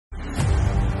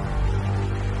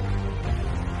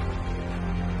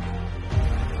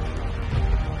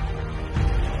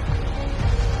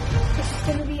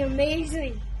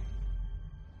amazing.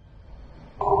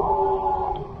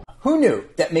 Who knew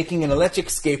that making an electric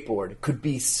skateboard could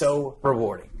be so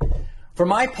rewarding? For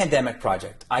my pandemic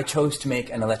project, I chose to make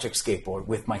an electric skateboard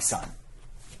with my son,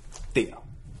 Theo.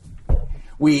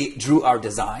 We drew our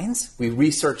designs, we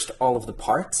researched all of the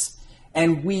parts,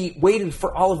 and we waited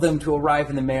for all of them to arrive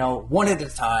in the mail one at a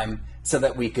time so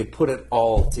that we could put it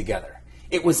all together.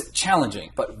 It was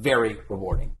challenging, but very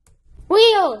rewarding.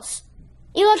 Wheels,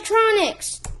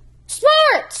 electronics,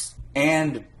 sports,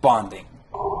 and bonding.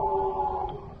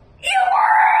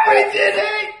 We did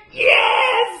it!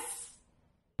 Yes!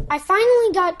 I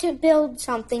finally got to build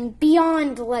something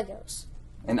beyond Legos.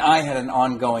 And I had an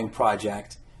ongoing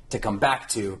project to come back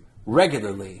to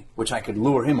regularly, which I could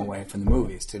lure him away from the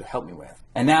movies to help me with.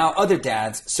 And now other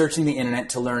dads searching the internet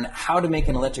to learn how to make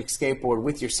an electric skateboard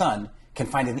with your son can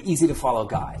find an easy-to-follow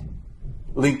guide.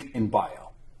 Link in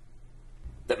bio.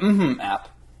 The mmhmm app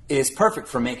is perfect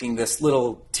for making this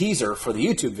little teaser for the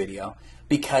YouTube video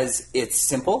because it's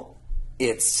simple,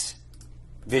 it's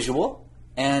visual,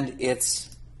 and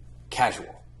it's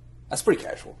casual. That's pretty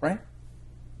casual, right?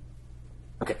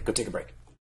 Okay, go take a break.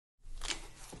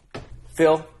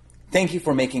 Phil, thank you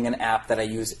for making an app that I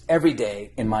use every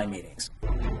day in my meetings.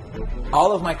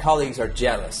 All of my colleagues are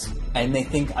jealous, and they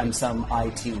think I'm some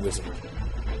IT wizard,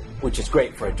 which is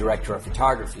great for a director of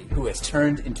photography who has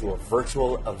turned into a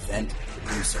virtual event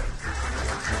producer.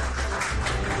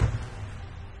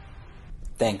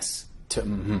 Thanks to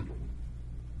mmhmm.